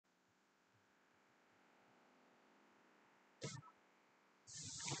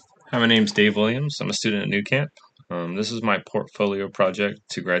Hi, my name's Dave Williams. I'm a student at Nucamp. This is my portfolio project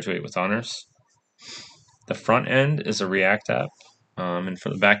to graduate with honors. The front end is a React app, and for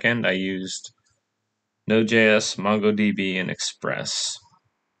the back end, I used Node.js, MongoDB, and Express.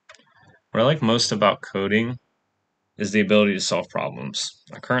 What I like most about coding is the ability to solve problems.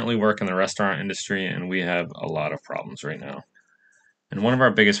 I currently work in the restaurant industry, and we have a lot of problems right now. And one of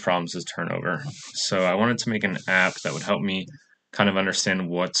our biggest problems is turnover. So I wanted to make an app that would help me kind of understand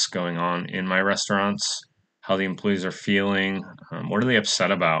what's going on in my restaurants, how the employees are feeling, what are they upset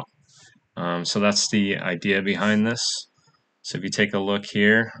about. So that's the idea behind this. So if you take a look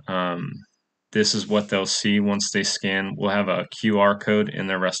here, this is what they'll see once they scan. We'll have a QR code in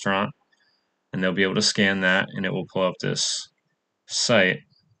their restaurant, and they'll be able to scan that, and it will pull up this site.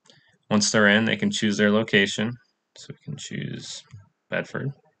 Once they're in, they can choose their location. So we can choose Bedford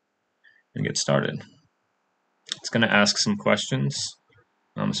and get started. It's going to ask some questions,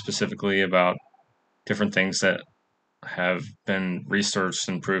 specifically about different things that have been researched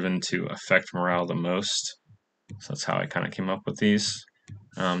and proven to affect morale the most. So that's how I kind of came up with these.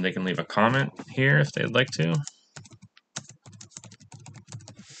 They can leave a comment here if they'd like to.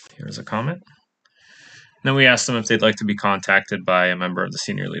 Here's a comment. Then we ask them if they'd like to be contacted by a member of the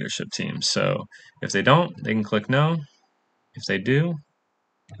senior leadership team. So if they don't, they can click no. If they do,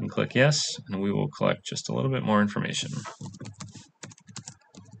 they can click yes, and we will collect just a little bit more information.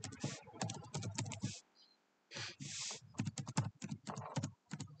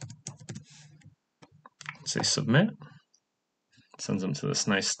 Say submit. Sends them to this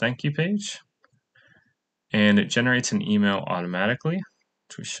nice thank you page. And it generates an email automatically,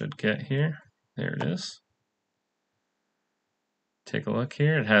 which we should get here. There it is. Take a look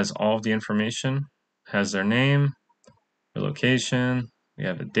here. It has all of the information. It has their name, their location. We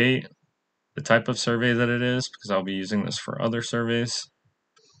have a date, the type of survey that it is, because I'll be using this for other surveys.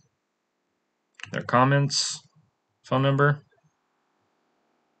 Their comments, phone number.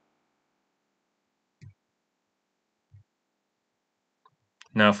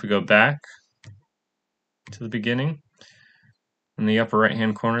 Now if we go back to the beginning, in the upper right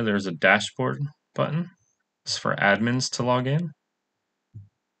hand corner there's a dashboard button. It's for admins to log in.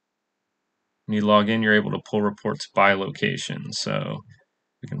 When you log in, you're able to pull reports by location. So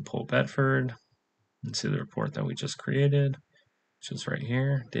we can pull Bedford and see the report that we just created, which is right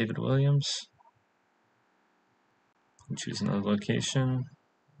here, David Williams. We choose another location,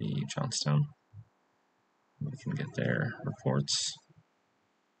 the Johnstown. We can get their reports.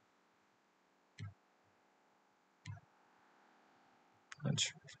 Not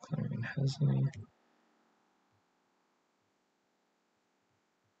sure if Clarion has any.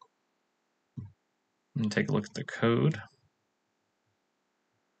 And take a look at the code.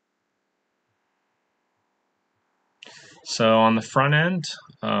 So on the front end,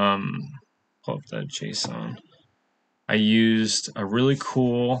 pull up the JSON. I used a really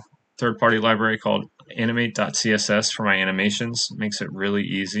cool third-party library called animate.css for my animations. It makes it really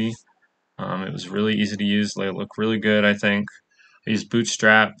easy. It was really easy to use. They look really good, I think. I used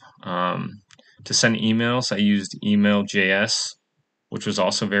Bootstrap. To send emails, I used email.js, which was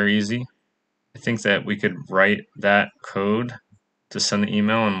also very easy. I think that we could write that code to send the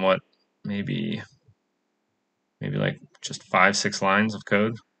email in what, maybe like just 5-6 lines of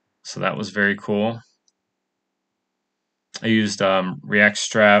code. So that was very cool. I used React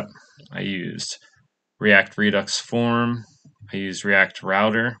Strap. I used React Redux Form. I used React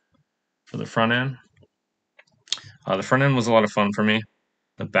Router for the front end. The front end was a lot of fun for me.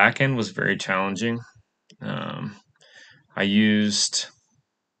 The back end was very challenging. I used,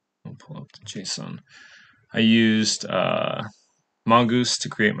 I'll pull up the JSON. I used Mongoose to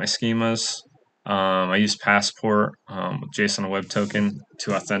create my schemas. I used Passport with JSON Web Token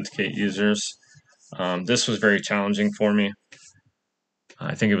to authenticate users. This was very challenging for me.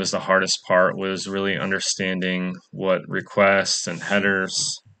 I think it was the hardest part was really understanding what requests and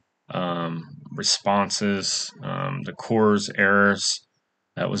headers, responses, the CORS errors.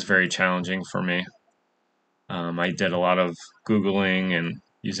 That was very challenging for me. I did a lot of Googling and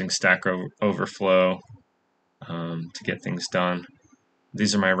using Stack Overflow to get things done.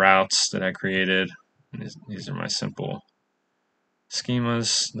 These are my routes that I created. These are my simple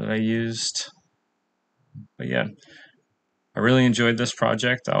schemas that I used. But yeah, I really enjoyed this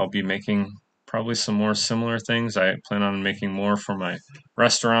project. I'll be making probably some more similar things. I plan on making more for my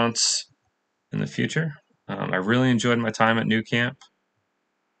restaurants in the future. I really enjoyed my time at Nucamp.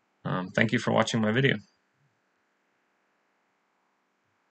 Thank you for watching my video.